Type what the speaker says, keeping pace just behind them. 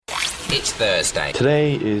It's Thursday.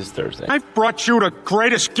 Today is Thursday. I've brought you the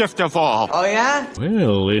greatest gift of all. Oh, yeah?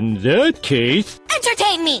 Well, in that case...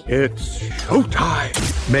 Entertain me! It's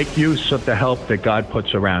showtime. Make use of the help that God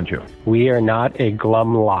puts around you. We are not a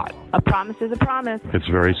glum lot. A promise is a promise. It's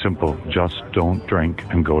very simple. Just don't drink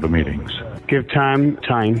and go to meetings. Give time.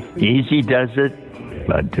 Easy does it,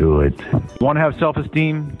 but do it. Want to have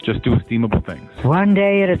self-esteem? Just do esteemable things. One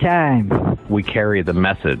day at a time. We carry the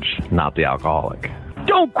message, not the alcoholic.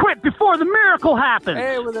 Don't quit before the miracle happens.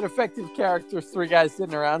 Hey, with an effective characters, three guys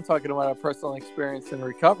sitting around talking about our personal experience in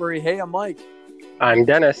recovery. Hey, I'm Mike. I'm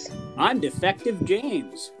Dennis. I'm Defective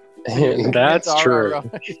James. That's true.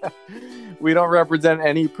 We don't represent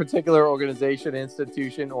any particular organization,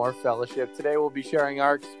 institution, or fellowship. Today we'll be sharing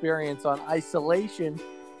our experience on isolation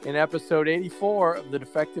in episode 84 of the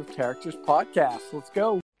Defective Characters podcast. Let's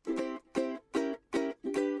go.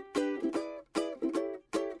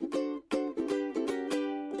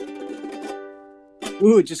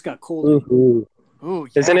 Ooh, it just got cold. Ooh, yeah.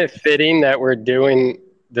 Isn't it fitting that we're doing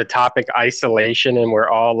the topic isolation and we're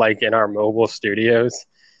all like in our mobile studios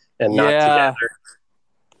and not together?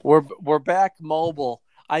 We're back mobile.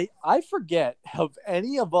 I forget, have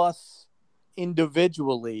any of us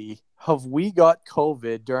individually, have we got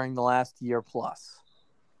COVID during the last year plus?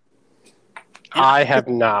 I have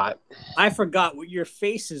not. I forgot what your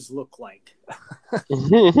faces look like.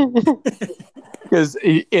 Because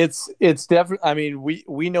it's definitely, I mean,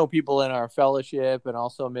 we know people in our fellowship and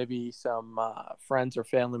also maybe some friends or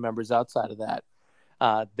family members outside of that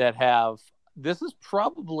that have, this is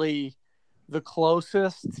probably the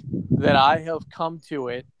closest that I have come to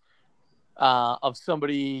it of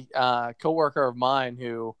somebody, coworker of mine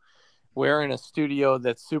who, we're in a studio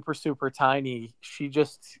that's super, super tiny. She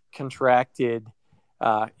just contracted.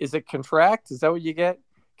 Is it contract? Is that what you get?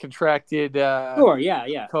 Contracted. Sure.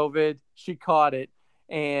 Yeah. COVID. She caught it.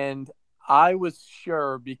 And I was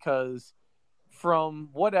sure because from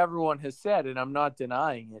what everyone has said, and I'm not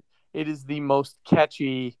denying it, it is the most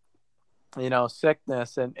catchy,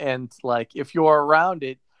 sickness. And like, if you're around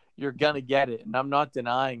it, you're going to get it. And I'm not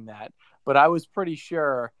denying that. But I was pretty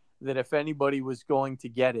sure that if anybody was going to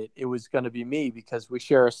get it, it was going to be me because we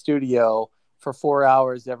share a studio for 4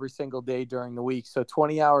 hours every single day during the week. So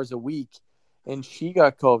 20 hours a week. And she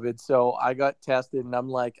got COVID. So I got tested and I'm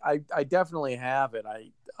like, I definitely have it.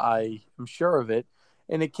 I am sure of it.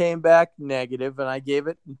 And it came back negative and I gave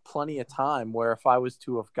it plenty of time where if I was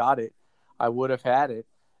to have got it, I would have had it.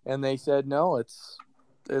 And they said, no, it's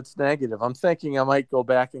negative. I'm thinking I might go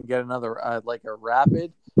back and get another, like a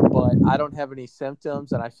rapid, but I don't have any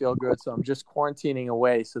symptoms and I feel good. So I'm just quarantining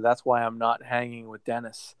away. So that's why I'm not hanging with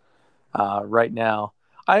Dennis right now.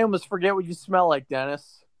 I almost forget what you smell like,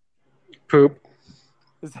 Dennis. Poop.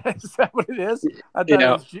 Is that what it is? I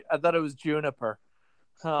thought it was juniper.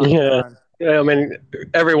 Oh, yeah. I mean,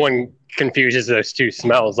 everyone confuses those two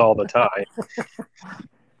smells all the time.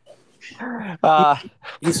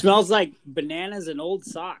 He smells like bananas and old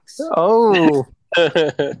socks. Oh.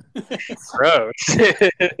 Gross.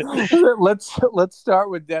 Let's start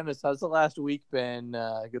with Dennis. How's the last week been?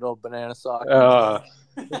 Good old banana sock.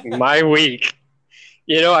 My week.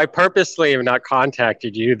 I purposely have not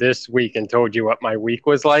contacted you this week and told you what my week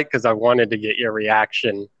was like because I wanted to get your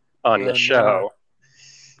reaction on the show.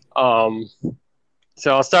 So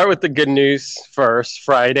I'll start with the good news first.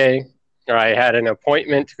 Friday, I had an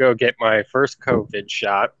appointment to go get my first COVID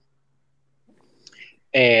shot.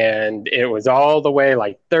 And it was all the way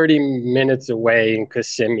like 30 minutes away in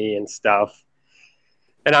Kissimmee and stuff.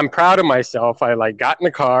 And I'm proud of myself. I got in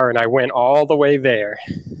the car and I went all the way there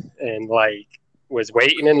and was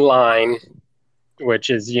waiting in line, which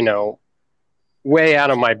is, way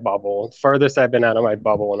out of my bubble. Furthest I've been out of my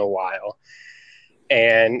bubble in a while.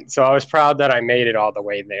 And so I was proud that I made it all the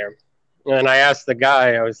way there. And I asked the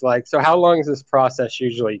guy, I was like, so how long does this process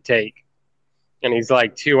usually take? And he's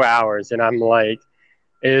like, 2 hours. And I'm like,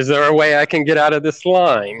 is there a way I can get out of this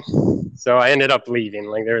line? So I ended up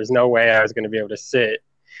leaving. There was no way I was going to be able to sit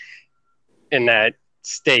in that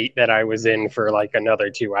state that I was in for another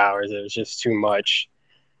 2 hours. It was just too much.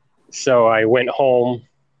 So I went home.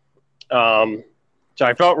 So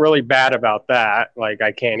I felt really bad about that.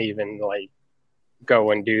 I can't even go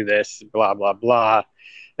and do this, blah, blah, blah.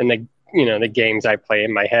 And the games I play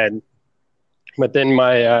in my head. But then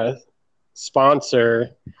my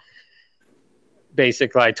sponsor,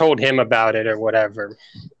 basically I told him about it or whatever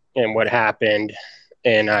and what happened.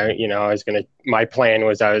 And my plan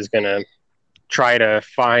was I was going to try to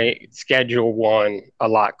schedule one a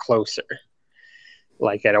lot closer,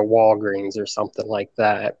 like at a Walgreens or something like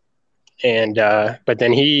that. And but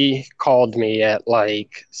then he called me at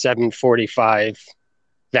 7:45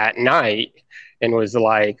 that night and was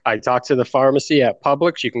like, I talked to the pharmacy at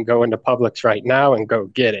Publix. You can go into Publix right now and go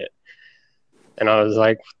get it. And I was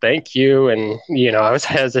like, thank you. And, I was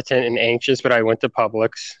hesitant and anxious, but I went to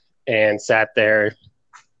Publix and sat there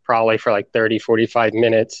probably for like 30, 45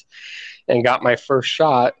 minutes and got my first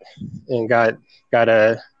shot and got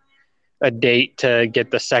a date to get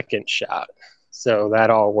the second shot. So that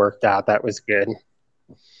all worked out. That was good.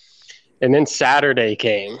 And then Saturday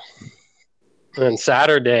came. And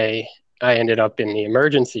Saturday, I ended up in the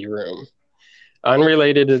emergency room.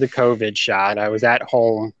 Unrelated to the COVID shot, I was at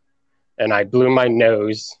home and I blew my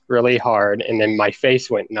nose really hard and then my face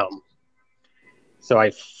went numb. So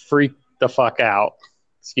I freaked the fuck out,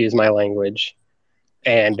 excuse my language,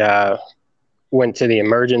 and went to the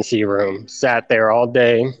emergency room, sat there all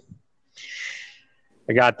day.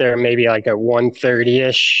 I got there maybe like at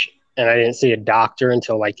 1:30ish, and I didn't see a doctor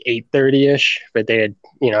until like 8:30ish, but they had,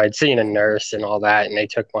 I'd seen a nurse and all that, and they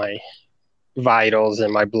took my vitals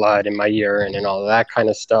and my blood and my urine and all of that kind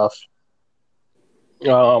of stuff.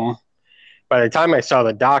 By the time I saw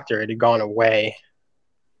the doctor, it had gone away,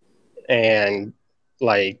 and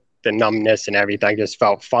like the numbness and everything just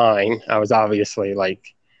felt fine. I was obviously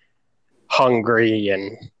like hungry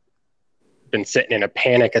and been sitting in a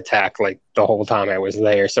panic attack like the whole time I was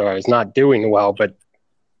there. So I was not doing well, but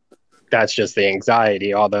that's just the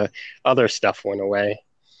anxiety. All the other stuff went away.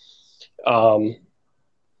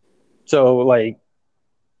 So like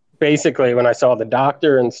basically when I saw the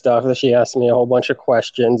doctor and stuff, she asked me a whole bunch of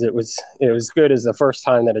questions. It was good as the first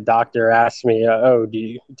time that a doctor asked me, oh,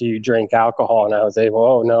 do you drink alcohol? And I was able,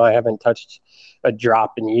 oh no, I haven't touched a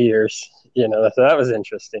drop in years, so that was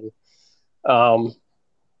interesting.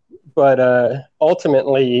 But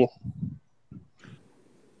ultimately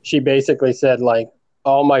she basically said like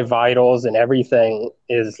all my vitals and everything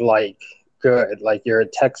is like good. Like you're a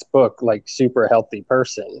textbook, like super healthy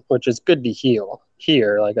person, which is good to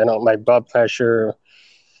hear. Like I know my blood pressure,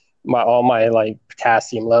 all my like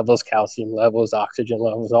potassium levels, calcium levels, oxygen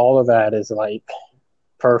levels, all of that is like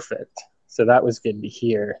perfect. So that was good to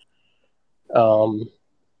hear.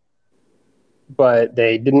 But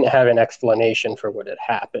they didn't have an explanation for what had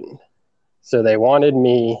happened. So they wanted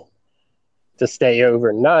me to stay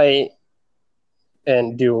overnight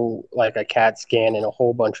and do like a CAT scan and a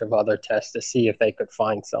whole bunch of other tests to see if they could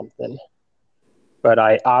find something. But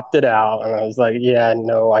I opted out and I was like, yeah,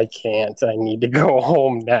 no, I can't. I need to go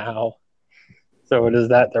home now. So is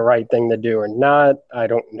that the right thing to do or not? I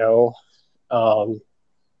don't know.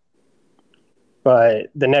 But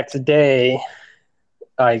the next day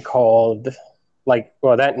I called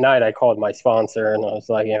that night I called my sponsor and I was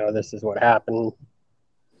like, this is what happened.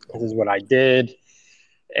 This is what I did.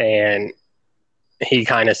 And he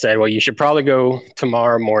kind of said, well, you should probably go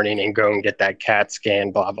tomorrow morning and go and get that CAT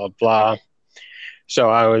scan, blah, blah, blah. So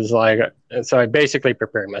I was like, so I basically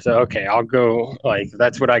prepared myself. Okay, I'll go. Like,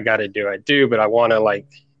 that's what I got to do. I do, but I want to like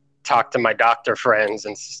talk to my doctor friends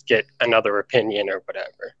and get another opinion or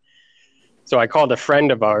whatever. So I called a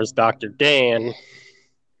friend of ours, Dr. Dan,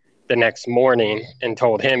 the next morning and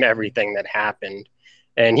told him everything that happened.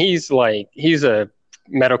 And he's a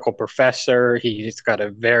medical professor. He's got a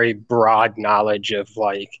very broad knowledge of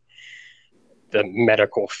like the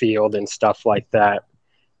medical field and stuff like that.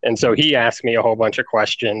 And so he asked me a whole bunch of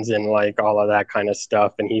questions and like all of that kind of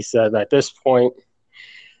stuff. And he said at this point,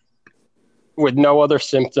 with no other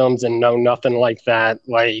symptoms and nothing like that,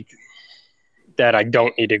 like that I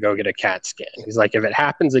don't need to go get a CAT scan. He's like, if it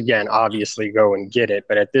happens again, obviously go and get it.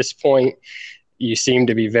 But at this point, you seem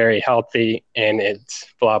to be very healthy and it's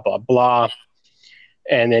blah, blah, blah.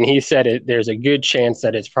 And then he said there's a good chance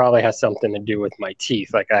that it probably has something to do with my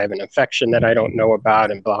teeth. Like I have an infection that I don't know about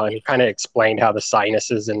and blah. And he kind of explained how the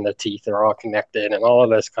sinuses and the teeth are all connected and all of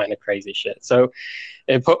this kind of crazy shit. So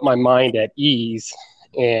it put my mind at ease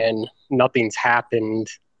and nothing's happened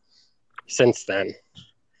since then.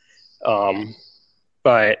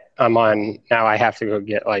 But now I have to go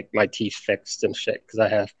get like my teeth fixed and shit because I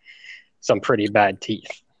have some pretty bad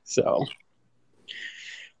teeth. So,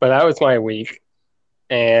 but that was my week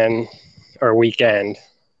or weekend.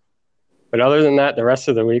 But other than that, the rest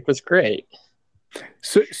of the week was great.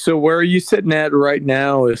 So where are you sitting at right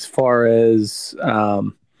now as far as,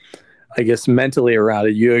 I guess, mentally around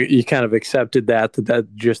it? You kind of accepted that's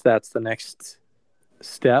the next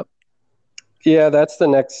step? Yeah, that's the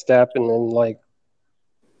next step. And then like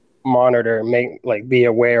monitor, be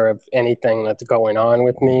aware of anything that's going on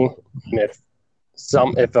with me. And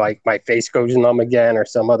if like my face goes numb again or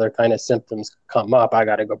some other kind of symptoms come up, I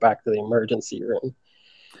got to go back to the emergency room.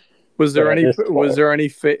 Was there any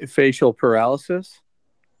facial paralysis?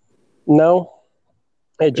 No,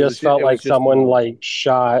 It just felt like someone like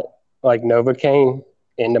shot like Novocaine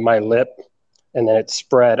into my lip, and then it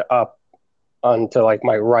spread up onto like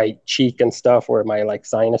my right cheek and stuff where my like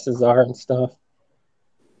sinuses are and stuff.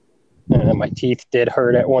 And then my teeth did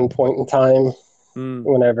hurt at one point in time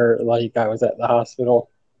whenever like I was at the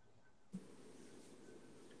hospital.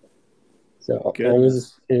 So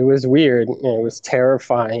it was weird. It was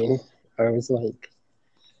terrifying. I was like,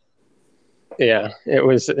 yeah, that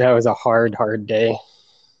was a hard day.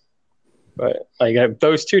 But like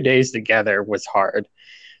those 2 days together was hard.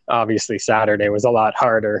 Obviously Saturday was a lot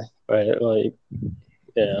harder, but like,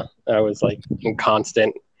 yeah, I was like in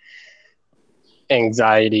constant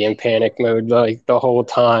anxiety and panic mode like the whole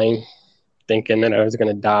time, thinking that I was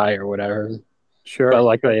going to die or whatever. Sure. But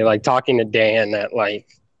like talking to Dan, that like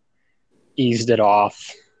eased it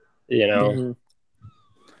off, you know. Mm-hmm.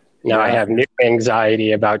 Now I have new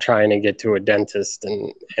anxiety about trying to get to a dentist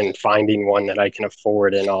and finding one that I can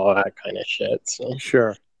afford and all that kind of shit. So.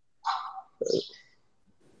 Sure.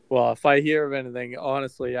 Well, if I hear of anything,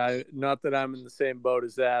 honestly, not that I'm in the same boat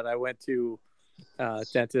as that. I went to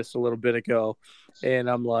dentist a little bit ago, and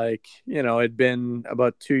I'm like, you know, it'd been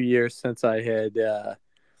about 2 years since I had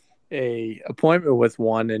a appointment with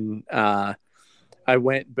one, and I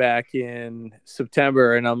went back in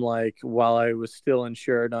September, and I'm like, while I was still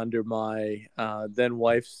insured under my then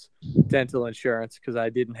wife's dental insurance, because I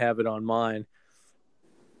didn't have it on mine.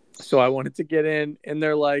 So I wanted to get in, and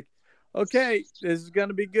they're like, okay, this is going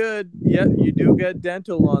to be good. Yeah, you do get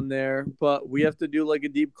dental on there, but we have to do like a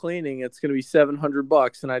deep cleaning. It's going to be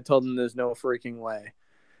 $700. And I told them there's no freaking way,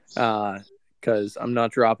 because I'm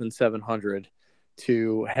not dropping $700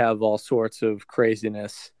 to have all sorts of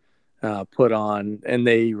craziness put on, and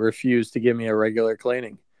they refused to give me a regular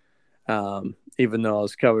cleaning, even though I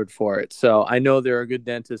was covered for it. So I know there are good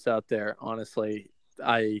dentists out there. Honestly,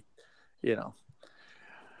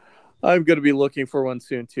 I'm going to be looking for one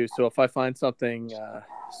soon too. So if I find something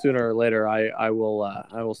sooner or later, I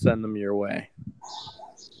will send them your way.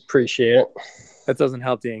 Appreciate it. That doesn't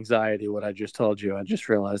help the anxiety, what I just told you. I just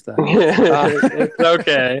realized that. It's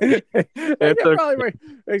okay. It's okay.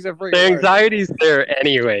 The anxiety's there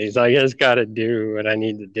anyways. I just got to do what I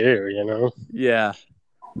need to do, you know? Yeah.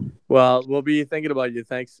 Well, we'll be thinking about you.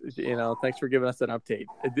 Thanks for giving us an update.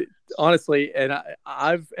 Honestly, and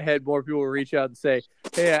I've had more people reach out and say,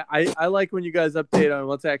 hey, I like when you guys update on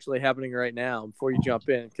what's actually happening right now before you jump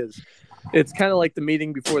in, because it's kind of like the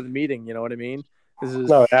meeting before the meeting. You know what I mean?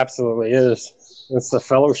 No, it absolutely is. It's the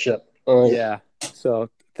fellowship. Yeah.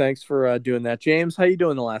 So thanks for doing that. James, how you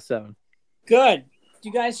doing the last 7? Good. Do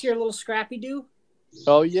you guys hear a little Scrappy Doo?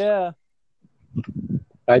 Oh, yeah.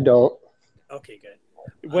 I don't. Okay,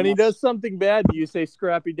 good. When he does something bad, do you say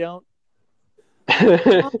Scrappy don't?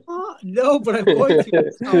 No, but I'm going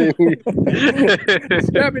to.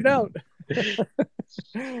 Scrappy don't.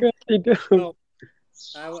 Scrappy don't.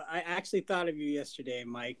 I actually thought of you yesterday,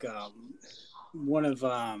 Mike. One of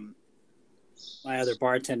my other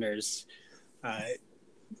bartenders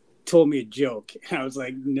told me a joke, and I was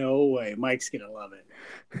like, "No way, Mike's gonna love it."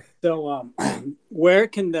 So, where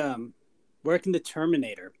can the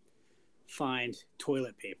Terminator find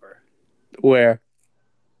toilet paper? Where?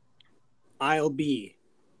 I'll be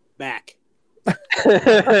back.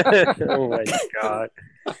 Oh my god!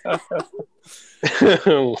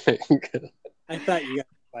 Oh my god! I thought you guys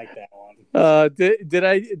like that one. Did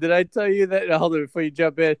I tell you that? Hold on, before you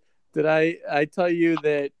jump in, did I tell you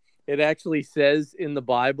that it actually says in the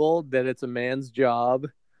Bible that it's a man's job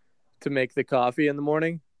to make the coffee in the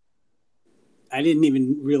morning? I didn't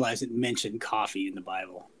even realize it mentioned coffee in the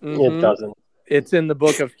Bible. Mm-hmm. It doesn't. It's in the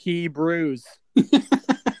book of Hebrews.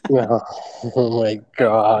 Oh my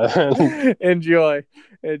god! Enjoy.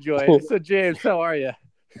 So James, how are you?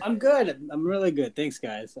 I'm good. I'm really good. Thanks,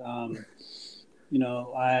 guys. I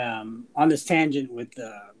on this tangent with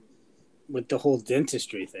the whole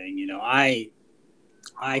dentistry thing.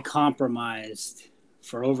 I compromised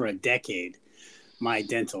for over a decade my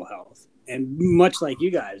dental health, and much like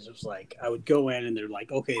you guys, it was like I would go in and they're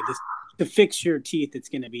like, okay, this to fix your teeth, it's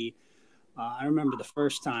going to be. I remember the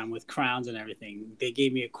first time with crowns and everything, they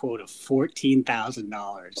gave me a quote of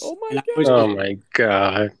 $14,000. Oh my god! Oh my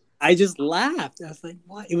god! I just laughed. I was like,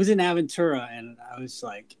 "What?" It was in Aventura, and I was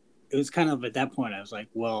like, it was kind of at that point. I was like,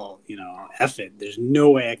 "Well, F it. There's no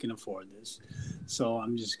way I can afford this, so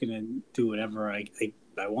I'm just gonna do whatever I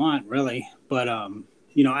want, really." But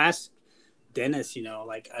ask Dennis.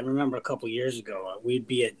 Like I remember a couple years ago, we'd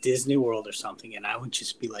be at Disney World or something, and I would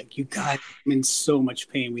just be like, "You guys, I'm in so much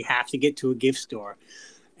pain. We have to get to a gift store,"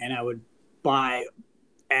 and I would buy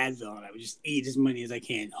Advil, and I would just eat as many as I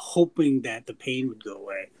can, hoping that the pain would go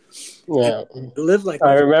away. Yeah. I lived like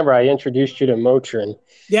I remember I introduced you to Motrin.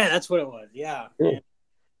 Yeah, that's what it was. Yeah. And,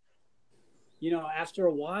 after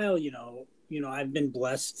a while, I've been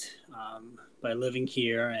blessed by living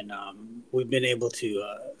here, and we've been able to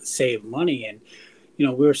save money, and we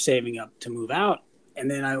were saving up to move out,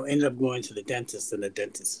 and then I ended up going to the dentist, and the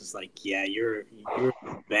dentist is like, "Yeah, you're in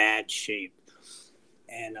bad shape,"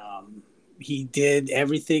 and he did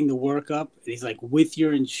everything to work up, and he's like, "With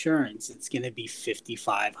your insurance, it's going to be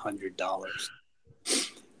 $5,500."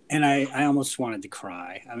 And I almost wanted to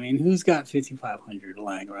cry. I mean, who's got $5,500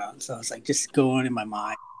 lying around? So I was like, just going in my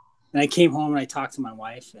mind. And I came home and I talked to my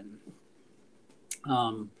wife, and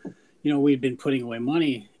we'd been putting away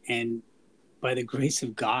money, and by the grace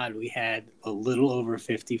of God, we had a little over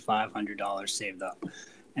 $5,500 saved up.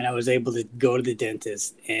 And I was able to go to the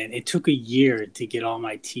dentist, and it took a year to get all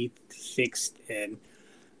my teeth fixed, and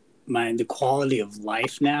the quality of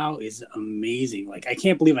life now is amazing. Like, I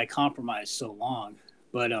can't believe I compromised so long.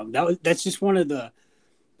 But that's just one of the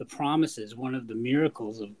promises, one of the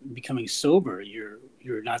miracles of becoming sober. You're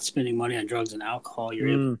not spending money on drugs and alcohol. You're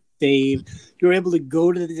able to save. You're able to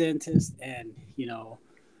go to the dentist, and it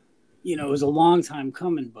was a long time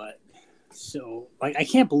coming. But so, like, I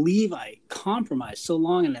can't believe I compromised so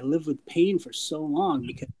long, and I lived with pain for so long,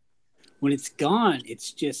 because when it's gone,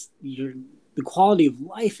 it's just the quality of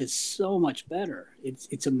life is so much better.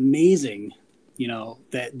 It's amazing,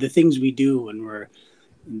 that the things we do when we're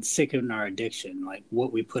sick in our addiction, like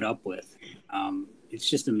what we put up with, it's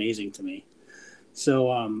just amazing to me.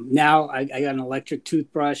 So now I got an electric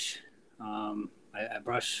toothbrush. I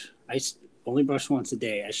only brush once a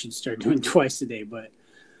day. I should start doing twice a day, but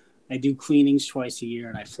I do cleanings twice a year,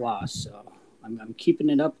 and I floss. So I'm keeping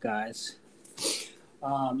it up, guys.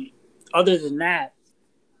 Other than that,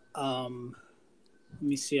 let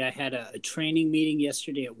me see. I had a training meeting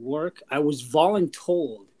yesterday at work. I was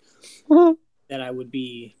voluntold that I would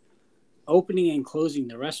be opening and closing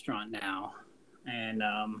the restaurant now, and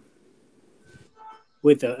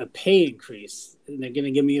with a pay increase. And they're going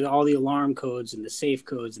to give me all the alarm codes and the safe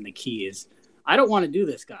codes and the keys. I don't want to do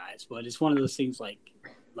this, guys, but it's one of those things like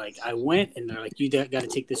I went, and they're like, you got to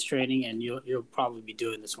take this training, and you'll probably be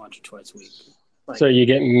doing this once or twice a week. Like, so you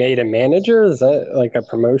get made a manager? Is that like a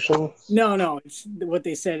promotion? No. It's what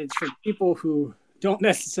they said. It's for people who don't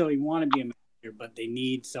necessarily want to be a manager, but they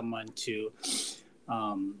need someone to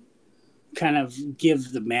kind of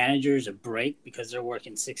give the managers a break, because they're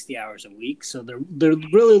working 60 hours a week. So they're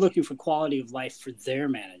really looking for quality of life for their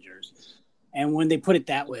managers. And when they put it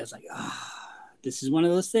that way, I was like, this is one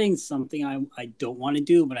of those things, something I don't want to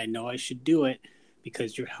do, but I know I should do it,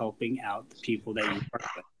 because you're helping out the people that you work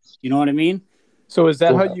with. You know what I mean? So is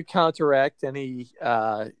that how you counteract any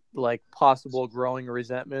possible growing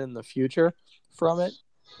resentment in the future from it?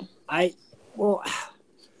 Well,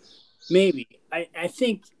 maybe. I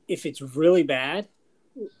think if it's really bad,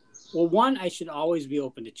 well, one, I should always be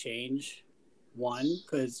open to change. One,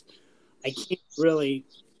 because I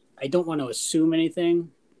don't want to assume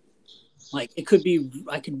anything. Like, it could be,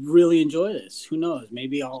 I could really enjoy this. Who knows?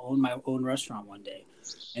 Maybe I'll own my own restaurant one day.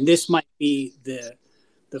 And this might be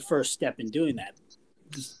the first step in doing that.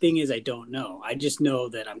 The thing is, I don't know. I just know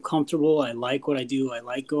that I'm comfortable. I like what I do. I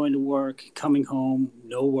like going to work, coming home,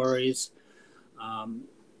 no worries.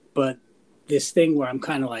 But this thing where I'm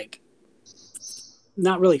kind of like,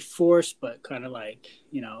 not really forced, but kind of like,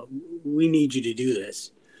 we need you to do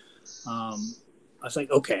this. I was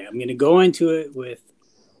like, okay, I'm going to go into it with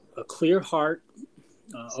a clear heart,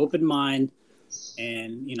 open mind.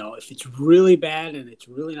 And, if it's really bad and it's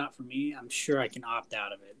really not for me, I'm sure I can opt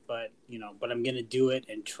out of it. But I'm going to do it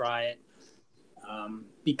and try it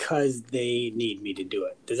because they need me to do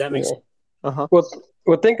it. Does that make sense? Uh-huh.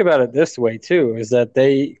 Well, think about it this way, too, is that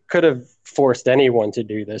they could have forced anyone to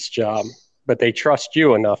do this job, but they trust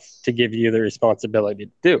you enough to give you the responsibility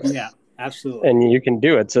to do it. Yeah, absolutely. And you can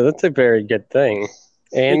do it. So that's a very good thing.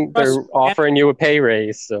 And they're offering you a pay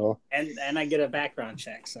raise. So and I get a background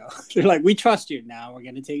check. So they're like, we trust you. Now we're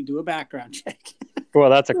going to do a background check. Well,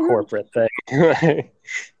 that's a corporate thing.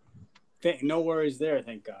 No worries there,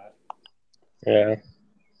 thank God. Yeah.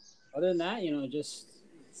 Other than that, just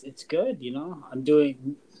it's good. I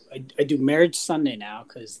do Marriage Sunday now,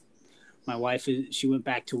 because my wife she went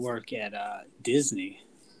back to work at Disney,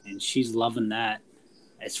 and she's loving that.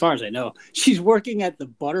 As far as I know, she's working at the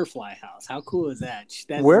Butterfly House. How cool is that?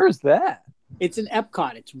 Where is that? It's in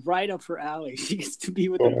Epcot. It's right up her alley. She gets to be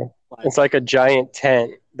with the butterflies. It's like a giant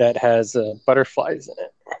tent that has butterflies in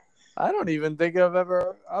it. I don't even think I've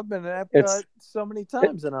been at Epcot so many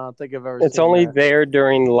times, and I don't think I've ever It's seen only that. there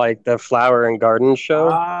during like the flower and garden show.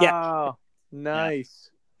 Oh, Yeah.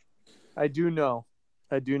 Nice. I do know.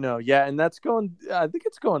 I do know. Yeah, and that's going. I think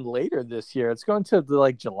it's going later this year. It's going to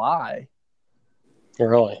like July.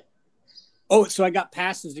 Really? Oh, so I got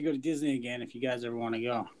passes to go to Disney again. If you guys ever want to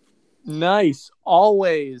go. Nice,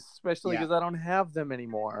 always, especially Yeah. because I don't have them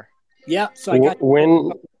anymore. Yeah. So I got.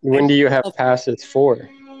 When do you have passes for?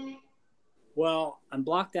 Well, I'm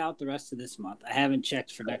blocked out the rest of this month. I haven't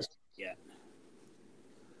checked for next week yet.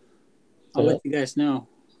 I'll let you guys know.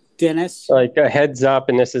 Dennis? Like a heads up,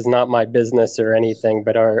 and this is not my business or anything,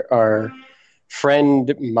 but our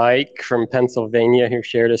friend Mike from Pennsylvania, who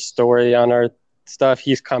shared a story on our stuff,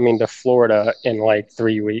 he's coming to Florida in like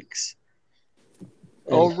 3 weeks.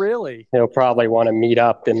 Oh, really? He'll probably want to meet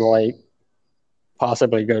up and like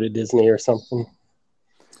possibly go to Disney or something.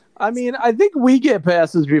 I mean, I think we get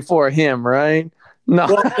passes before him, right? No.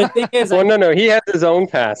 Well, the thing is, Well, no, he has his own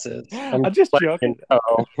passes. I'm just joking.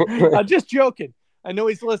 I'm just joking. I know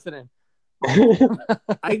he's listening.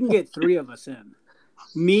 I can get 3 of us in.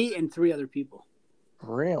 Me and 3 other people.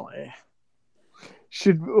 Really?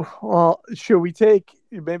 Should we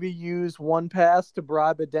maybe use one pass to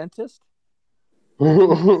bribe a dentist? I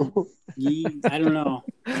don't know.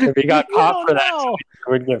 If he got caught for that,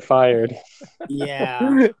 he would get fired.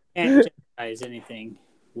 Yeah. Can't jeopardize anything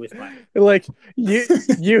with my like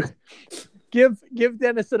you give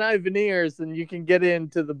Dennis and I veneers and you can get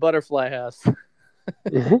into the butterfly house.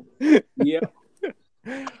 Yeah.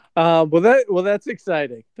 Well that's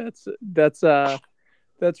exciting. That's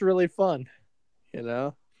really fun. You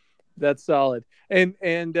know, that's solid. And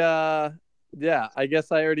yeah, I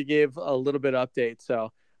guess I already gave a little bit update.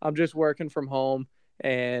 So I'm just working from home,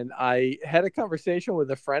 and I had a conversation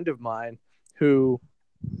with a friend of mine who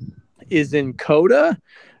is in CODA,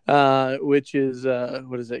 which is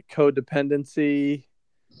what is it? Codependency.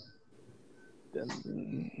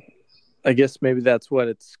 I guess maybe that's what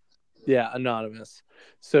it's. Yeah, anonymous.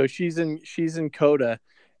 So she's in CODA,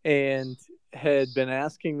 and had been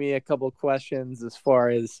asking me a couple of questions as far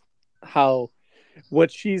as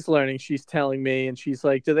what she's learning. She's telling me, and she's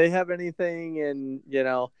like, do they have anything in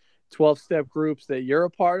 12-step groups that you're a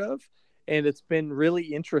part of? And it's been really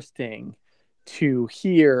interesting to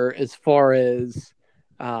hear as far as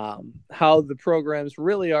how the programs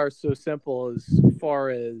really are so simple, as far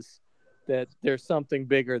as that there's something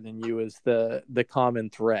bigger than you as the common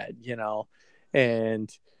thread, and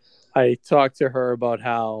I talked to her about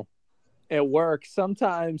how at work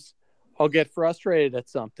sometimes I'll get frustrated at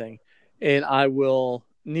something and I will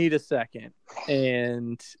need a second,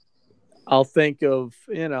 and I'll think of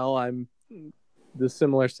I'm the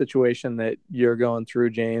similar situation that you're going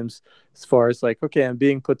through, James, as far as like, okay, I'm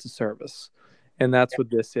being put to service, and that's what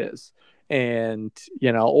this is. And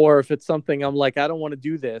or if it's something I'm like, I don't want to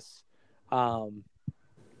do this,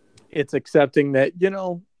 it's accepting that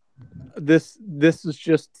this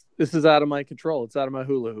is out of my control. It's out of my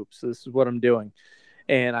hula hoops. This is what I'm doing.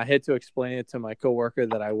 And I had to explain it to my coworker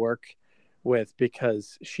that I work with,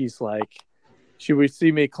 because she's like, she would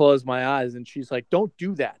see me close my eyes and she's like, don't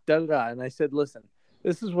do that, da da da. And I said, listen,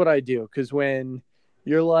 this is what I do, because when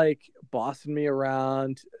you're like bossing me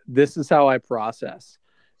around, this is how I process.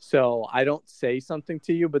 So I don't say something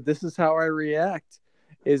to you, but this is how I react,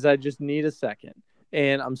 is I just need a second.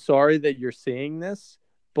 And I'm sorry that you're seeing this,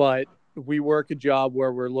 but we work a job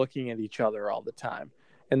where we're looking at each other all the time.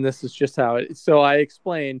 And this is just how it is. So I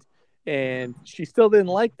explained, and she still didn't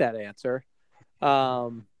like that answer.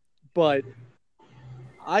 But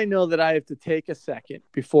I know that I have to take a second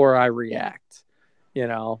before I react,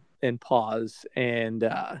 and pause. And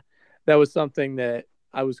that was something that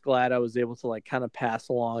I was glad I was able to like kind of pass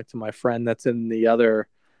along to my friend that's in the other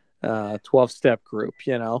 12-step group,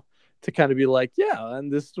 to kind of be like, yeah,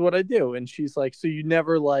 and this is what I do. And she's like, so you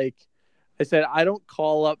never like, I said, I don't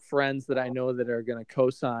call up friends that I know that are going to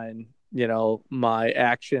co-sign, my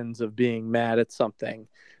actions of being mad at something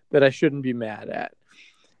that I shouldn't be mad at.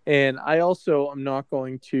 And I also am not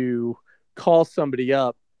going to call somebody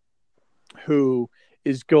up who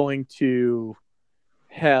is going to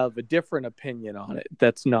have a different opinion on it.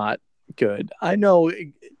 That's not good. I know,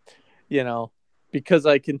 because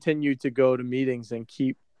I continue to go to meetings and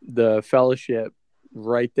keep the fellowship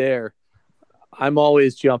right there, I'm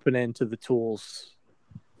always jumping into the tools,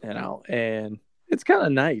 and it's kind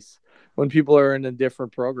of nice when people are in a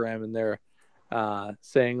different program and they're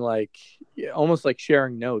saying like, almost like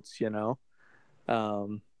sharing notes,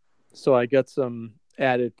 so I got some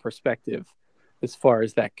added perspective as far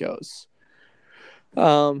as that goes.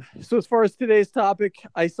 So as far as today's topic,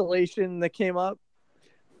 isolation that came up,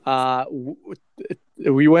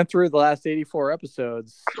 we went through the last 84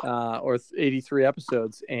 episodes or 83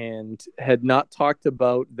 episodes and had not talked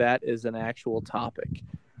about that as an actual topic.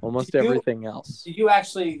 almost Did you- everything else. Did you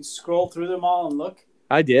actually scroll through them all and look?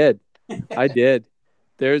 I did.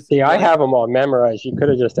 There's See, I have them all memorized. You could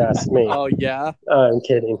have just asked me. Oh yeah. I'm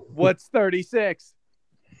kidding. What's 36?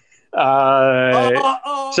 It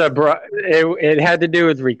had to do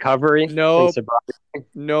with recovery. Nope. And sobriety.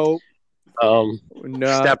 Nope.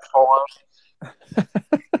 No. Step 4.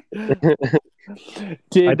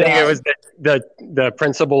 I think it was the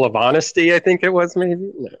principle of honesty. I think it was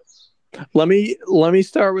maybe. No. Let me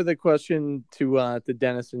start with a question to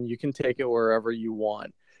Dennis, and you can take it wherever you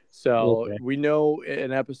want. So we know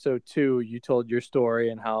in episode 2 you told your story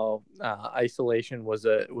and how isolation was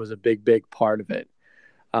a big part of it.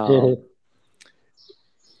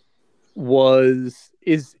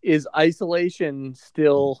 Is isolation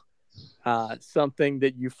still something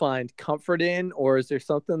that you find comfort in, or is there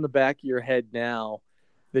something in the back of your head now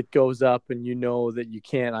that goes up and you know that you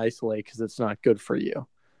can't isolate because it's not good for you?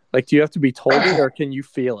 Like, do you have to be told it, or can you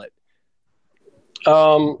feel it?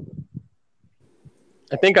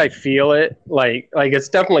 I think I feel it. Like it's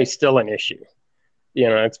definitely still an issue,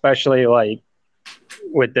 especially like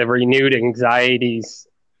with the renewed anxieties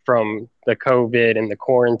from the COVID and the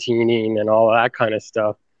quarantining and all that kind of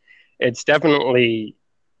stuff. It's definitely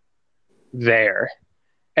there,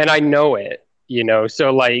 and I know it.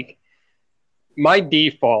 So like my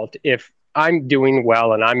default, if I'm doing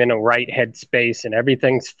well and I'm in a right headspace and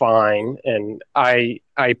everything's fine, and I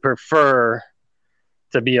prefer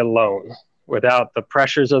to be alone without the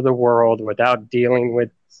pressures of the world, without dealing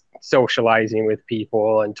with socializing with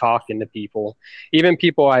people and talking to people, even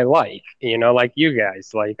people I like, like you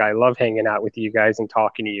guys. Like, I love hanging out with you guys and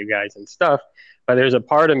talking to you guys and stuff, but there's a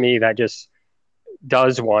part of me that just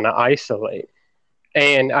does want to isolate.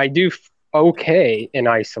 And I do okay in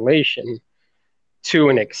isolation to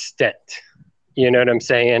an extent. You know what I'm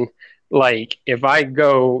saying? Like, if I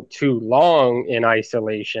go too long in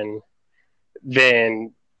isolation,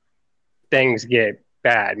 then things get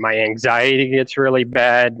bad. My anxiety gets really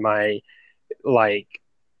bad. My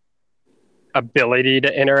ability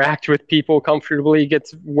to interact with people comfortably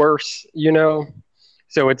gets worse,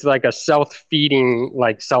 So it's like a self-feeding,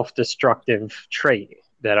 self-destructive trait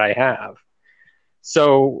that I have.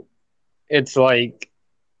 So it's like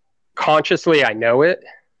consciously I know it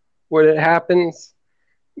when it happens.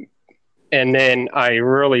 And then I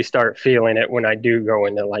really start feeling it when I do go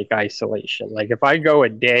into isolation. Like, if I go a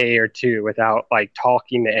day or two without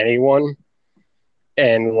talking to anyone,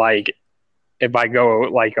 and if I go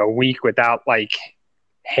a week without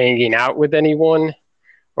hanging out with anyone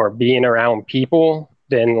or being around people,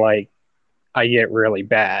 then I get really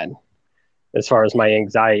bad as far as my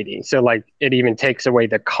anxiety. So it even takes away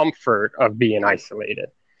the comfort of being isolated,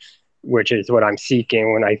 which is what I'm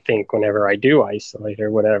seeking whenever I do isolate or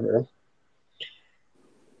whatever.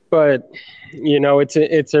 But,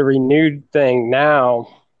 it's a renewed thing now,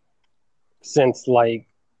 since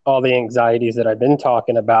all the anxieties that I've been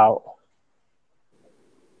talking about,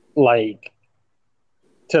 to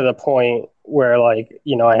the point where I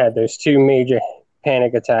had those 2 major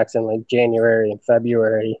panic attacks in January and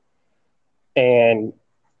February, and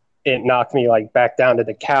it knocked me back down to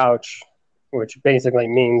the couch, which basically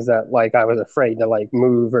means that I was afraid to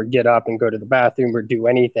move or get up and go to the bathroom or do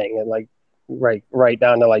anything, and right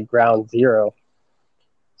down to ground zero.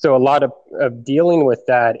 So a lot of dealing with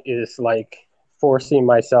that is forcing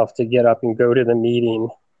myself to get up and go to the meeting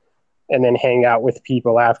and then hang out with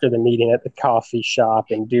people after the meeting at the coffee shop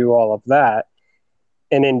and do all of that.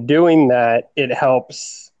 And in doing that, it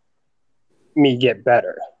helps me get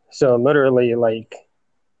better. So literally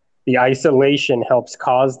the isolation helps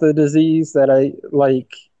cause the disease that I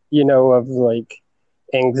of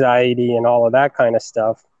anxiety and all of that kind of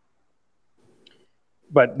stuff.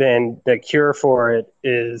 But then the cure for it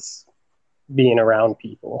is being around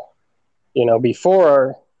people.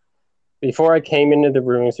 Before I came into the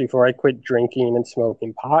rooms, before I quit drinking and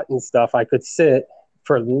smoking pot and stuff, I could sit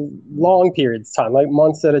for long periods of time,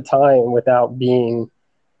 months at a time, without being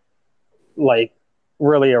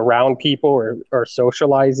really around people or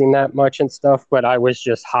socializing that much and stuff. But I was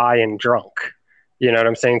just high and drunk. You know what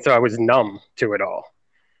I'm saying? So I was numb to it all.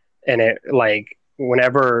 And it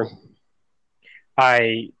whenever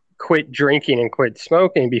I quit drinking and quit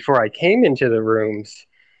smoking, before I came into the rooms,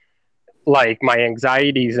 my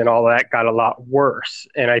anxieties and all that got a lot worse.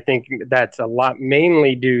 And I think that's a lot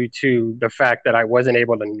mainly due to the fact that I wasn't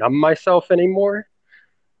able to numb myself anymore,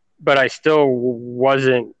 but I still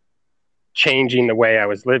wasn't changing the way I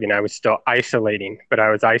was living. I was still isolating, but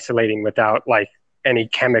I was isolating without any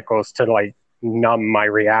chemicals to numb my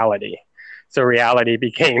reality. So reality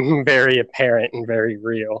became very apparent and very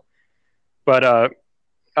real. But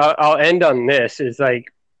I'll end on this, is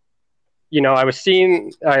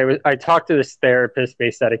I talked to this therapist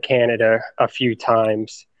based out of Canada a few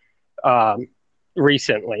times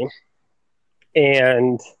recently,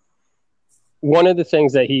 and one of the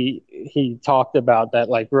things that he talked about that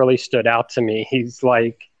like really stood out to me, he's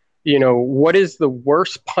like, what is the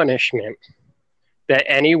worst punishment that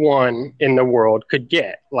anyone in the world could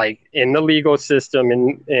get, like in the legal system,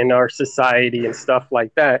 in our society and stuff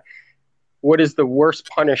like that? What is the worst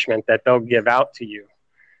punishment that they'll give out to you?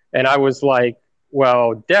 And I was like,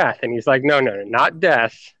 well, death. And he's like, no, not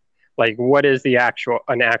death. Like, what is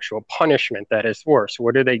an actual punishment that is worse?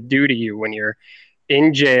 What do they do to you when you're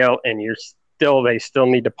in jail and they still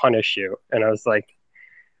need to punish you? And I was like,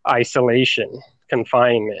 isolation,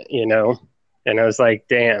 confinement, And I was like,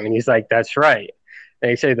 damn. And he's like, that's right. And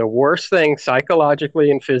he say the worst thing psychologically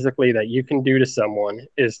and physically that you can do to someone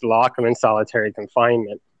is lock them in solitary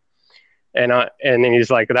confinement. And then he's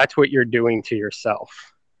like, that's what you're doing to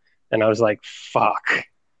yourself. And I was like, fuck.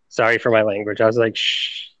 Sorry for my language. I was like,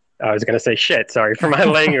 shh. I was going to say shit. Sorry for my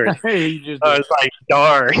language. I was like,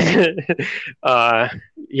 darn.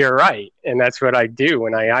 You're right. And that's what I do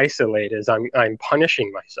when I isolate is I'm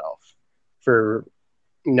punishing myself for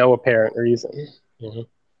no apparent reason.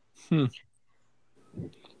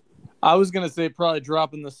 I was going to say probably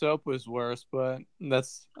dropping the soap was worse, but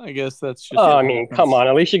I guess that's just. Oh, I mean, come on.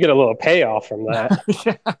 At least you get a little payoff from that.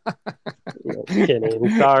 Kidding.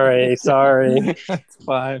 Sorry. That's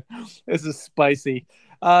fine. This is spicy.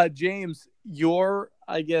 James,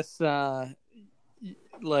 I guess,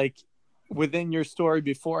 like within your story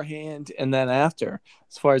beforehand and then after,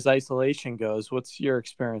 as far as isolation goes, what's your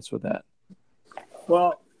experience with that?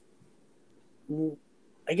 Well,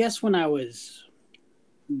 I guess when I was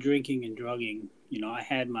drinking and drugging, I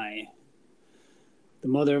had the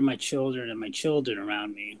mother of my children and my children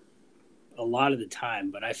around me a lot of the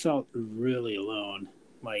time, but I felt really alone.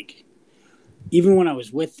 Like, even when I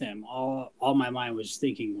was with them, all my mind was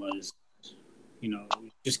thinking was,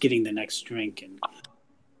 just getting the next drink.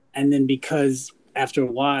 And then because after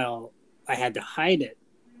a while I had to hide it,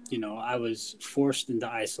 I was forced into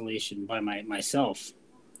isolation by myself.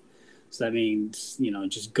 So that means,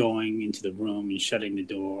 just going into the room and shutting the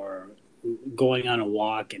door, going on a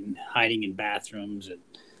walk and hiding in bathrooms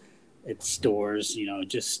at stores,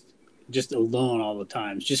 just alone all the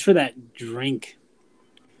time, just for that drink.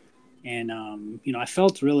 And, I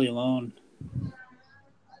felt really alone.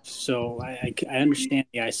 So I understand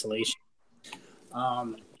the isolation.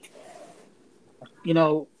 I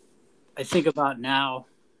think about now,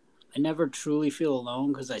 I never truly feel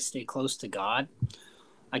alone because I stay close to God.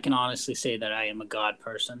 I can honestly say that I am a God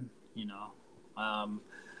person.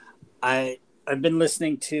 I've been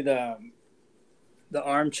listening to the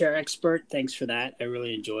Armchair Expert. Thanks for that. I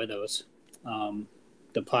really enjoy those.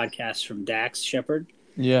 The podcast from Dax Shepard.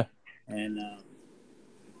 Yeah. And,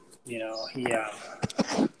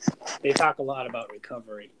 they talk a lot about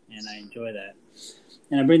recovery, and I enjoy that.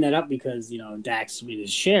 And I bring that up because, Dax, with his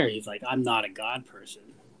share, he's like, I'm not a God person.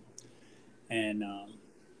 And I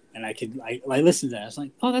listened to that. I was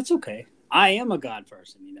like, oh, that's okay. I am a God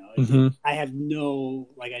person, Mm-hmm. I have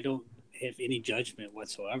I don't have any judgment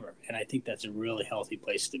whatsoever. And I think that's a really healthy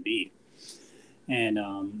place to be. And,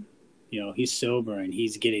 he's sober and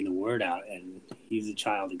he's getting the word out and he's a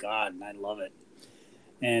child of God, and I love it.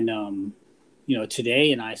 And,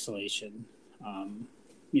 today in isolation,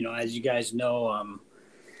 as you guys know,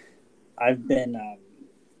 I've been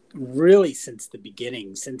really since the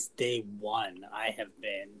beginning, since day one, I have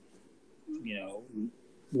been,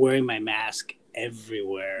 wearing my mask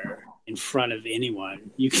everywhere in front of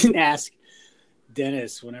anyone. You can ask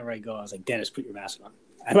Dennis whenever I go. I was like, Dennis, put your mask on.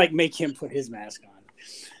 I make him put his mask on.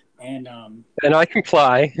 And I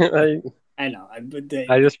comply. I know. I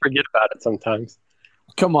just forget about it sometimes.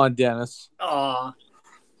 Come on, Dennis. But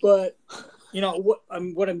what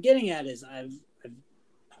I'm getting at is I'm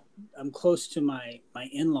close to my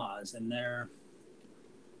in-laws, and they're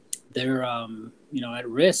at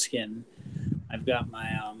risk, and I've got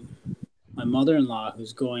my mother-in-law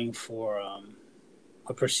who's going for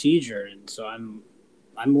a procedure, and so I'm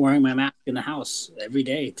wearing my mask in the house every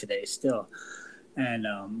day today still, and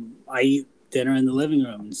I eat dinner in the living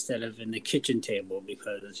room instead of in the kitchen table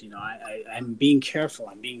because I'm being careful.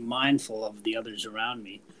 I'm being mindful of the others around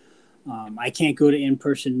me. I can't go to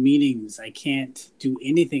in-person meetings. I can't do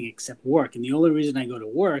anything except work. And the only reason I go to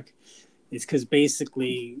work is because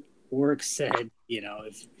basically work said,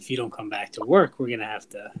 if you don't come back to work, we're going to have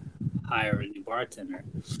to hire a new bartender.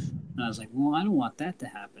 And I was like, well, I don't want that to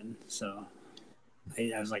happen. So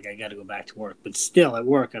I was like, I got to go back to work. But still at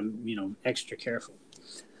work, I'm, extra careful.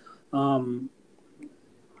 I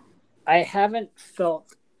haven't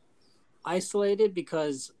felt isolated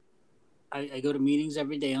because I go to meetings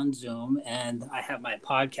every day on Zoom, and I have my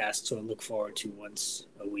podcast to look forward to once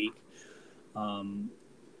a week. And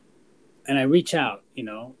I reach out,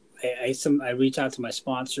 I reach out to my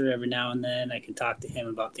sponsor every now and then. I can talk to him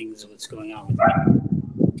about things, what's going on with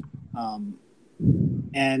me.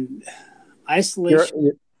 And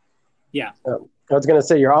isolation. I was going to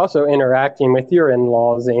say, you're also interacting with your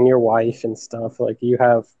in-laws and your wife and stuff. Like, you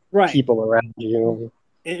have people around you.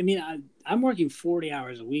 I mean, I'm working 40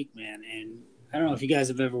 hours a week, man. And I don't know if you guys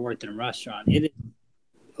have ever worked in a restaurant. It is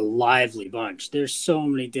a lively bunch. There's so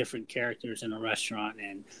many different characters in a restaurant,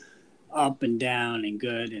 and up and down and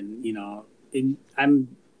good. And,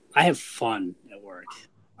 I have fun at work.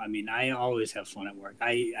 I mean, I always have fun at work.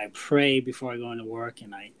 I pray before I go into work,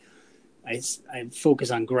 and I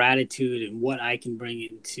focus on gratitude and what I can bring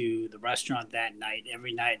into the restaurant that night.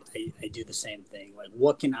 Every night I do the same thing. Like,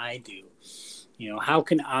 what can I do? How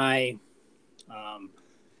can I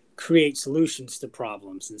create solutions to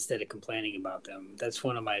problems instead of complaining about them? That's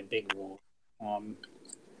one of my big rules. And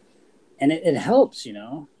it helps,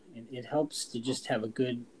 it helps to just have a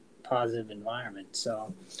good, positive environment.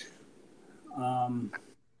 So,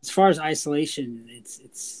 as far as isolation,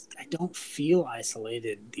 it's I don't feel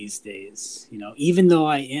isolated these days. Even though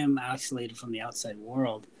I am isolated from the outside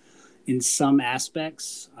world in some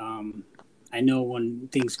aspects, I know when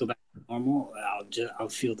things go back to normal, I'll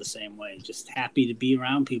feel the same way. Just happy to be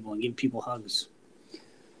around people and give people hugs.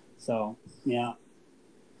 So yeah,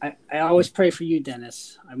 I always pray for you,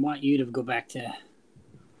 Dennis. I want you to go back to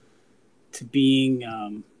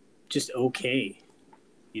being just okay.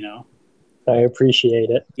 I appreciate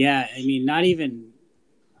it. Yeah, I mean, not even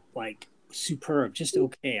like superb, just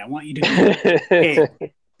okay. I want you to be okay.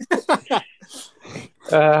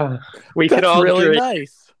 We can all really dream.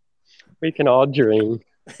 Nice. We can all dream.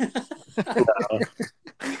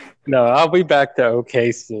 No, I'll be back to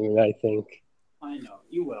okay soon, I think. I know.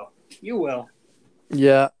 You will. You will.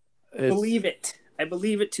 Yeah. Believe it. I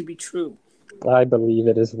believe it to be true. I believe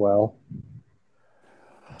it as well.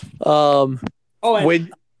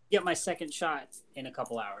 Get my second shot in a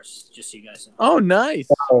couple hours, just so you guys know. Oh, nice.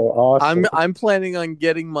 Oh, awesome. I'm planning on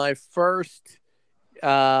getting my first.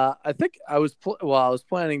 I think I was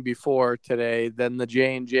planning before today. Then the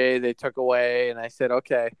J&J they took away, and I said,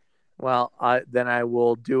 okay, well, I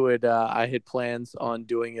will do it. I had plans on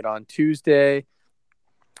doing it on Tuesday,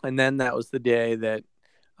 and then that was the day that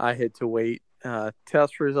I had to wait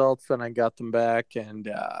test results. Then I got them back,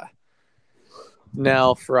 and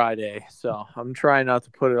now Friday. So I'm trying not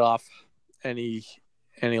to put it off any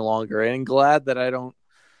longer, and glad that I don't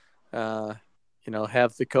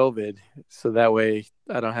have the COVID, so that way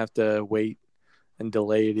I don't have to wait and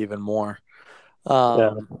delay it even more.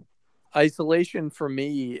 Isolation for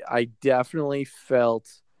me, I definitely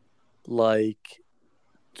felt like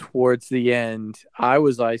towards the end I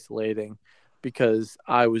was isolating because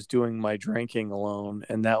I was doing my drinking alone,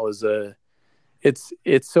 and that was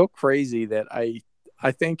it's so crazy that I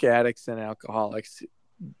think addicts and alcoholics,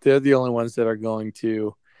 they're the only ones that are going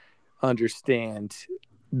to understand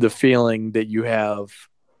the feeling that you have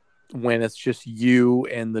when it's just you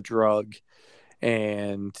and the drug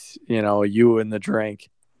and, you and the drink.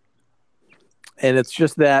 And it's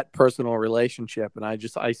just that personal relationship. And I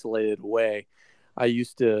just isolated away. I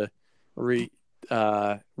used to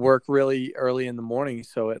work really early in the morning.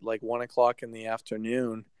 So at like 1:00 in the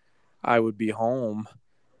afternoon, I would be home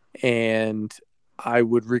and I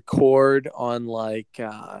would record on like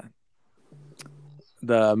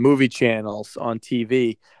the movie channels on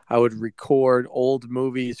TV. I would record old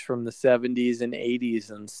movies from the 70s and 80s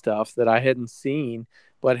and stuff that I hadn't seen,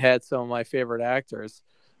 but had some of my favorite actors,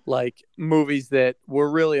 like movies that were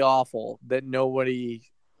really awful that nobody,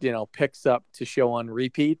 picks up to show on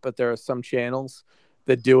repeat. But there are some channels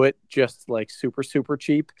that do it just like super, super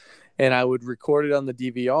cheap. And I would record it on the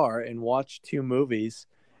DVR and watch 2 movies.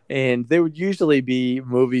 And they would usually be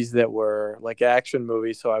movies that were like action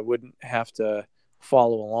movies, so I wouldn't have to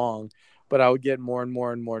follow along. But I would get more and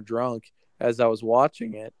more and more drunk as I was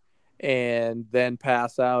watching it and then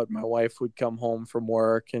pass out. My wife would come home from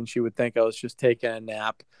work and she would think I was just taking a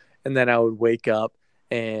nap. And then I would wake up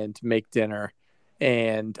and make dinner.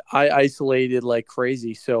 And I isolated like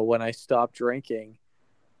crazy. So when I stopped drinking,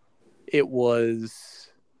 it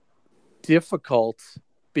was difficult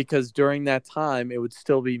because during that time it would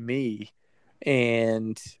still be me,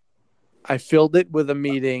 and I filled it with a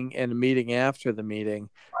meeting and a meeting after the meeting,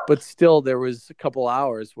 but still there was a couple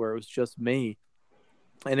hours where it was just me,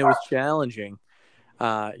 and it was challenging.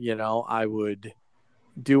 I would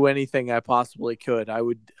do anything I possibly could. I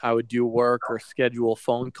would do work or schedule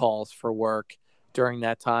phone calls for work during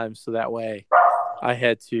that time. So that way I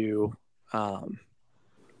had stuff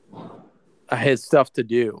to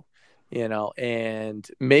do,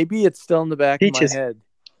 and maybe it's still in the back of my head.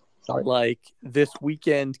 Sorry. Like this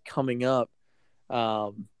weekend coming up,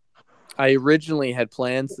 I originally had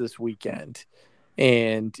plans this weekend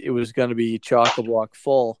and it was going to be chock-a-block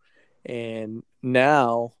full. And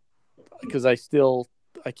now, because I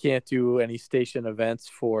can't do any station events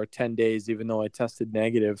for 10 days, even though I tested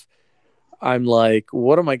negative, I'm like,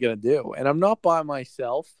 what am I going to do? And I'm not by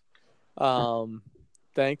myself,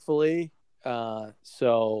 thankfully.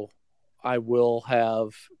 So I will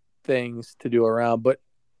have things to do around, but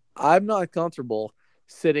I'm not comfortable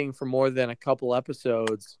sitting for more than a couple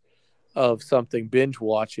episodes of something binge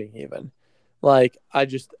watching even. Like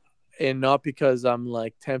and not because I'm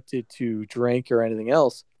like tempted to drink or anything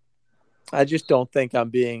else. I just don't think I'm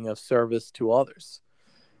being of service to others.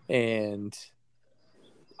 And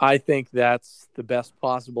I think that's the best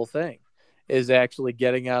possible thing, is actually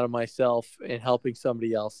getting out of myself and helping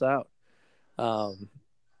somebody else out.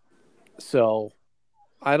 So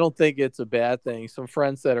I don't think it's a bad thing. Some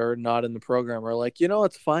friends that are not in the program are like,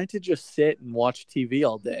 it's fine to just sit and watch TV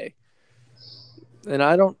all day. And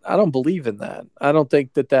I don't believe in that. I don't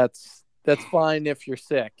think that's fine if you're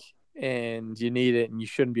sick and you need it and you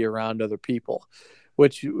shouldn't be around other people,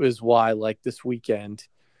 which is why, like, this weekend,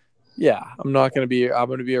 I'm going to be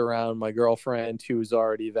around my girlfriend who's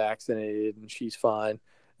already vaccinated and she's fine.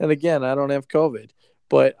 And again, I don't have COVID,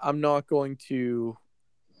 but I'm not going to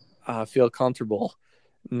feel comfortable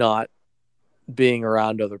not being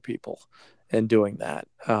around other people and doing that.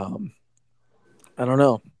 I don't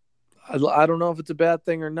know. I don't know if it's a bad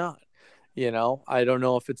thing or not. I don't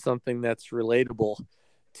know if it's something that's relatable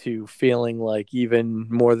to feeling like even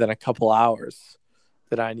more than a couple hours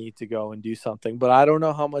that I need to go and do something, but I don't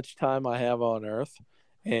know how much time I have on Earth.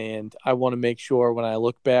 And I want to make sure when I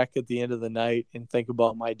look back at the end of the night and think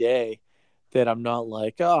about my day that I'm not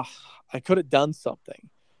like, oh, I could have done something,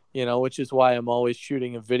 which is why I'm always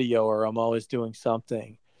shooting a video or I'm always doing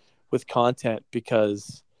something with content,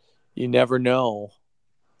 because you never know,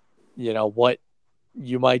 what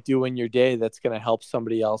you might do in your day that's going to help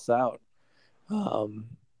somebody else out.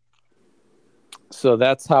 So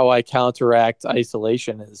that's how I counteract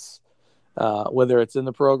isolation, is whether it's in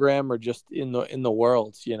the program or just in the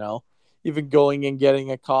world, even going and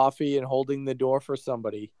getting a coffee and holding the door for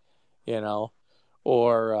somebody,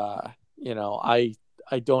 or,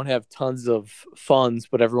 I don't have tons of funds,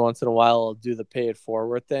 but every once in a while I'll do the pay it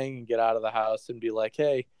forward thing and get out of the house and be like,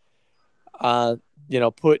 hey, put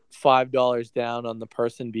 $5 down on the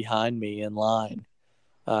person behind me in line,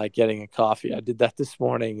 getting a coffee. I did that this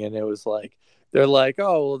morning, and it was like, they're like,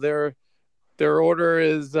 oh, well, their order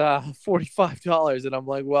is $45, and I'm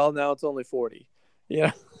like, well, now it's only 40.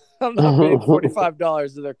 I'm not paying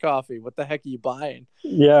 $45 to their coffee. What the heck are you buying?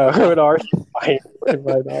 Yeah, what are you buying?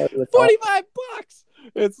 $45.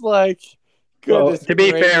 It's like, goodness. Well, to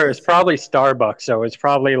be fair, it's probably Starbucks, so it's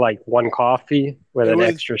probably like one coffee with an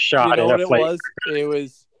extra shot and a flavor. It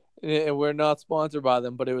was, and we're not sponsored by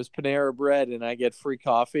them, but it was Panera Bread, and I get free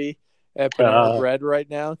coffee at Panera Bread right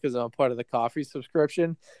now because I'm part of the coffee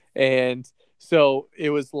subscription. And so it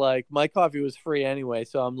was like, my coffee was free anyway,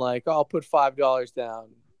 so I'm like, I'll put $5 down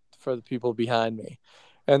for the people behind me.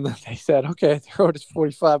 And then they said, okay, their order's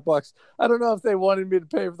 $45. I don't know if they wanted me to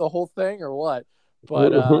pay for the whole thing or what,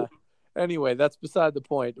 but anyway, that's beside the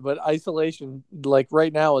point. But isolation, like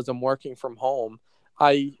right now, as I'm working from home,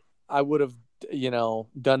 I would have,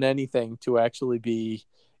 done anything to actually be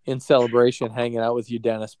in celebration, hanging out with you,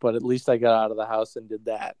 Dennis. But at least I got out of the house and did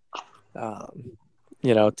that,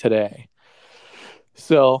 today.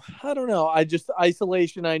 So I don't know.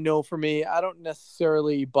 Isolation, I know for me, I don't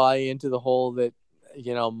necessarily buy into the whole that,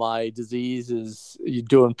 my disease is you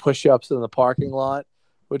doing push-ups in the parking lot,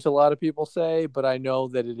 which a lot of people say, but I know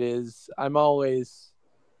that it is. I'm always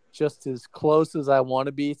just as close as I want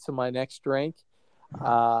to be to my next drink.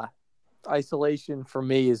 Isolation for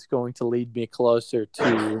me is going to lead me closer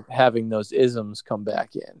to having those isms come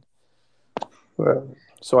back in.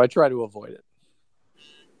 So I try to avoid it.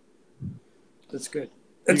 That's good.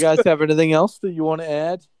 You guys have anything else that you want to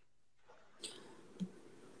add?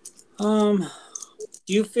 Do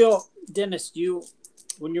you feel, Dennis,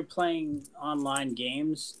 when you're playing online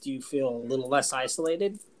games, do you feel a little less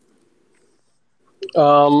isolated?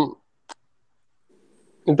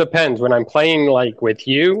 It depends. When I'm playing like with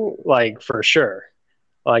you, like for sure.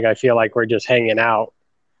 Like I feel like we're just hanging out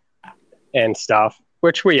and stuff,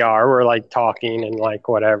 which we are. We're like talking and like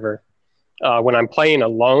whatever. When I'm playing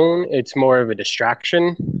alone, it's more of a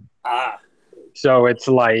distraction. So it's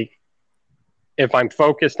like if I'm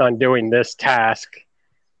focused on doing this task,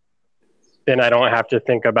 then I don't have to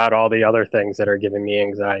think about all the other things that are giving me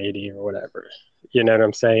anxiety or whatever. You know what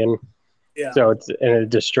I'm saying? Yeah. So it's a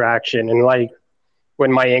distraction. And like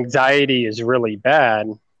when my anxiety is really bad,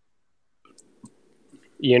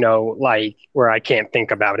 you know, like where I can't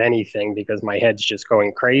think about anything because my head's just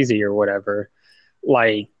going crazy or whatever,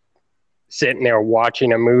 like sitting there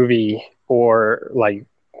watching a movie or like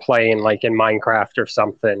playing like in Minecraft or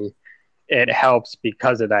something, it helps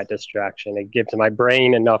because of that distraction. It gives my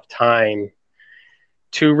brain enough time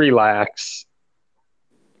to relax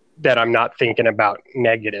that I'm not thinking about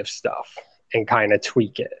negative stuff and kind of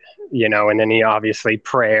tweak it, you know, and then obviously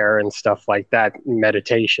prayer and stuff like that,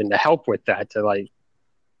 meditation to help with that, to like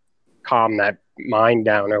calm that mind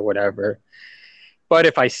down or whatever. But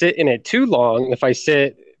if I sit in it too long, if I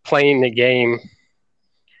sit playing the game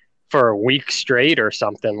for a week straight or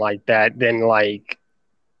something like that, then like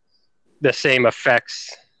the same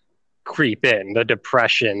effects creep in, the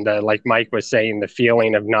depression, the, like Mike was saying, the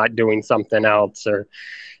feeling of not doing something else or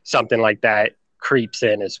something like that creeps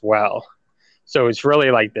in as well. So it's really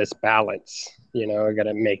like this balance, you know. I got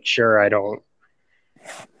to make sure I don't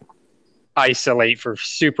isolate for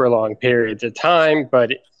super long periods of time,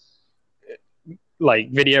 but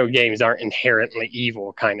like video games aren't inherently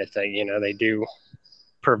evil kind of thing, you know. They do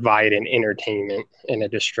provide an entertainment and a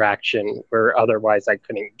distraction where otherwise I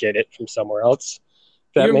couldn't get it from somewhere else.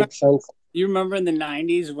 That makes sense. You remember in the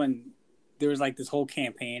 90s when there was like this whole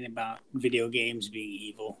campaign about video games being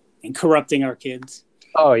evil and corrupting our kids?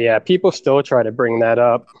 Oh yeah, people still try to bring that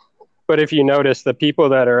up. But if you notice, the people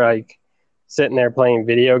that are like sitting there playing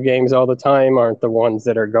video games all the time aren't the ones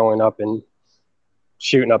that are going up and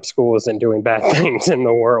shooting up schools and doing bad things in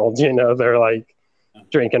the world. You know, they're like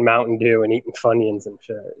drinking Mountain Dew and eating Funyuns and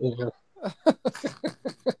shit. You know?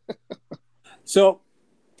 So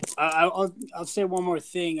I'll say one more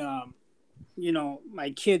thing. You know, my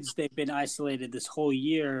kids, they've been isolated this whole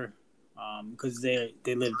year because they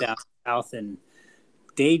live down south in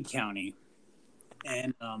Dade County,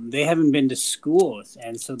 and they haven't been to school,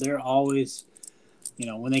 and so they're always, you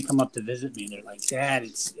know, when they come up to visit me, they're like, "Dad,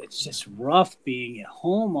 it's just rough being at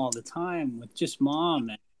home all the time with just mom,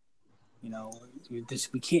 and you know,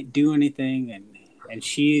 we can't do anything," and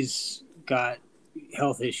she's got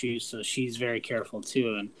health issues, so she's very careful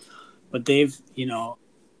too. But they've, you know,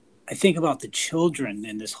 I think about the children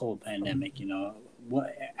in this whole pandemic. You know,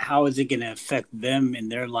 how is it going to affect them in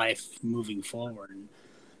their life moving forward? And,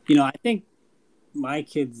 you know, I think my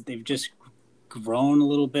kids, they've just grown a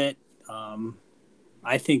little bit.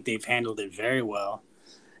 I think they've handled it very well.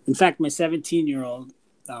 In fact, my 17-year-old,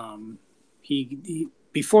 he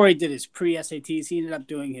before he did his pre-SATs, he ended up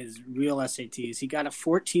doing his real SATs. He got a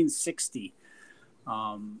 1460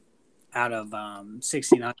 out of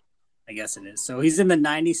 69, I guess it is. So he's in the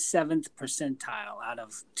 97th percentile out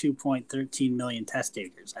of 2.13 million test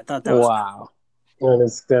takers. I thought that was wow.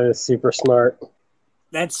 That is super smart.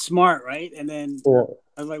 That's smart, right? And then yeah.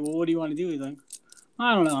 I was like, well, what do you want to do? He's like,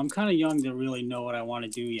 I don't know. I'm kind of young to really know what I want to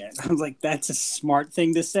do yet. I was like, that's a smart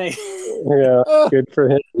thing to say. Yeah, good for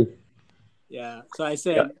him. Yeah. So I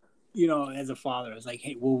said, you know, as a father, I was like,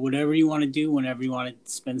 hey, well, whatever you want to do, whenever you want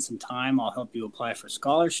to spend some time, I'll help you apply for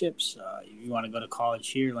scholarships. If you want to go to college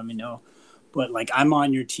here, let me know. But, like, I'm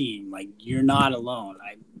on your team. Like, you're not alone.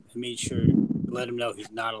 I made sure to let him know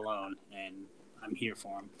he's not alone, and I'm here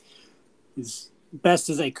for him as best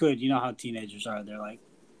as I could. You know how teenagers are.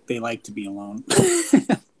 They like to be alone.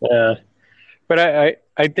 Yeah. But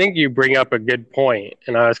I think you bring up a good point,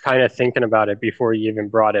 and I was kind of thinking about it before you even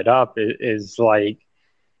brought it up, is like,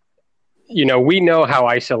 you know, we know how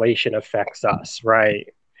isolation affects us, right?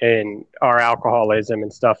 And our alcoholism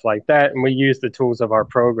and stuff like that. And we use the tools of our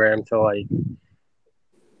program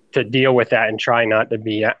to deal with that and try not to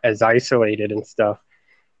be as isolated and stuff.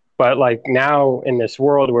 But like now in this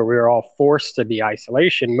world where we're all forced to be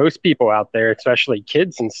isolation, most people out there, especially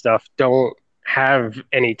kids and stuff, don't have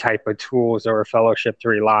any type of tools or a fellowship to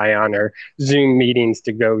rely on or Zoom meetings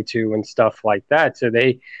to go to and stuff like that. So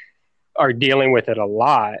they are dealing with it a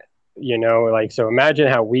lot. You know, like, so imagine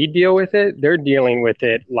how we deal with it. They're dealing with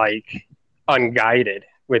it like unguided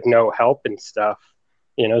with no help and stuff,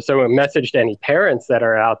 you know. So a message to any parents that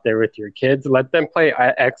are out there with your kids, let them play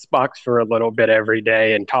Xbox for a little bit every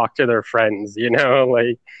day and talk to their friends, you know,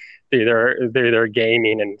 like they're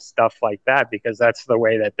gaming and stuff like that, because that's the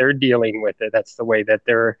way that they're dealing with it. That's the way that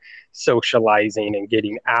they're socializing and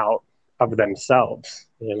getting out of themselves,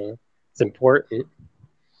 you know. It's important.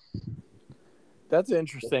 That's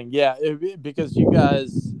interesting. Yeah, because you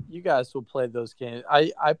guys will play those games.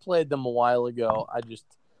 I played them a while ago.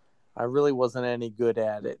 I really wasn't any good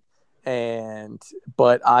at it.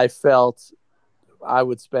 But I felt I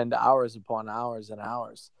would spend hours upon hours and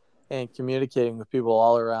hours and communicating with people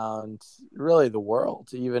all around really the world,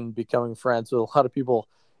 even becoming friends with a lot of people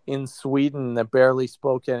in Sweden that barely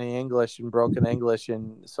spoke any English and broken English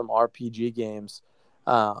in some RPG games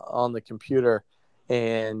on the computer.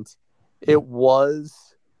 And it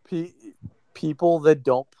was people that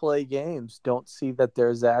don't play games don't see that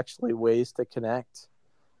there's actually ways to connect,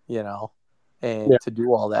 and to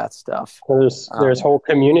do all that stuff. There's whole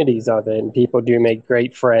communities of it, and people do make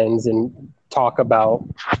great friends and talk about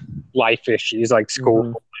life issues like school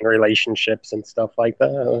and relationships and stuff like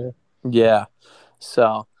that. Yeah.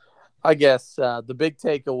 So I guess the big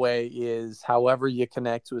takeaway is however you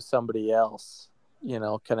connect with somebody else,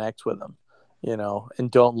 connect with them,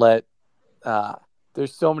 and don't let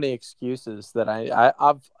there's so many excuses that I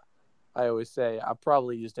always say I've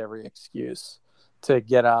probably used every excuse to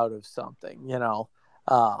get out of something,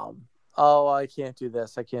 I can't do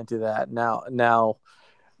this, I can't do that. Now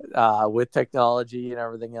with technology and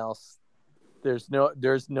everything else, there's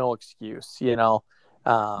no excuse,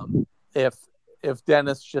 if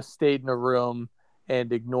Dennis just stayed in a room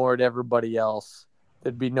and ignored everybody else,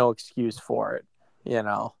 there'd be no excuse for it,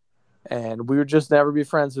 and we would just never be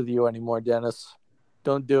friends with you anymore, Dennis.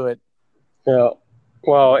 Don't do it. Yeah.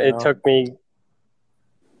 Well, it took me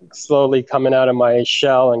slowly coming out of my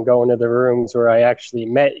shell and going to the rooms where I actually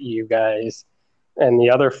met you guys and the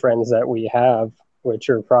other friends that we have, which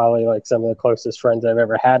are probably like some of the closest friends I've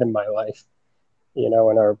ever had in my life, and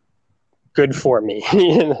are good for me,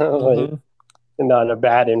 like, not a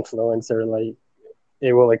bad influence or like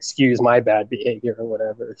it will excuse my bad behavior or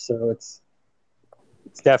whatever. So it's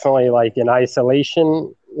definitely like in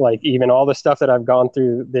isolation, like even all the stuff that I've gone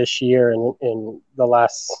through this year and in the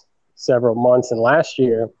last several months and last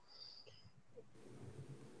year,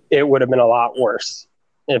 it would have been a lot worse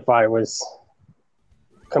if I was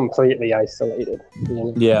completely isolated.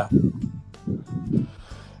 Yeah.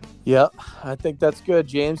 Yep. I think that's good.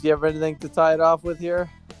 James, do you have anything to tie it off with here?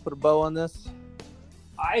 Put a bow on this?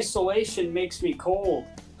 Isolation makes me cold.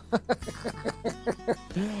 I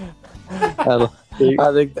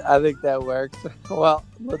think that works. Well,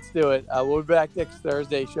 let's do it. We'll be back next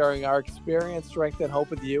Thursday sharing our experience, strength, and hope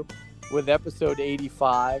with you with episode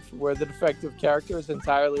 85, where the defective character is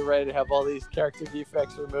entirely ready to have all these character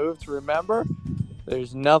defects removed. Remember,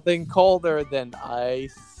 there's nothing colder than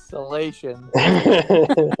isolation.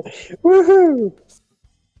 Woohoo!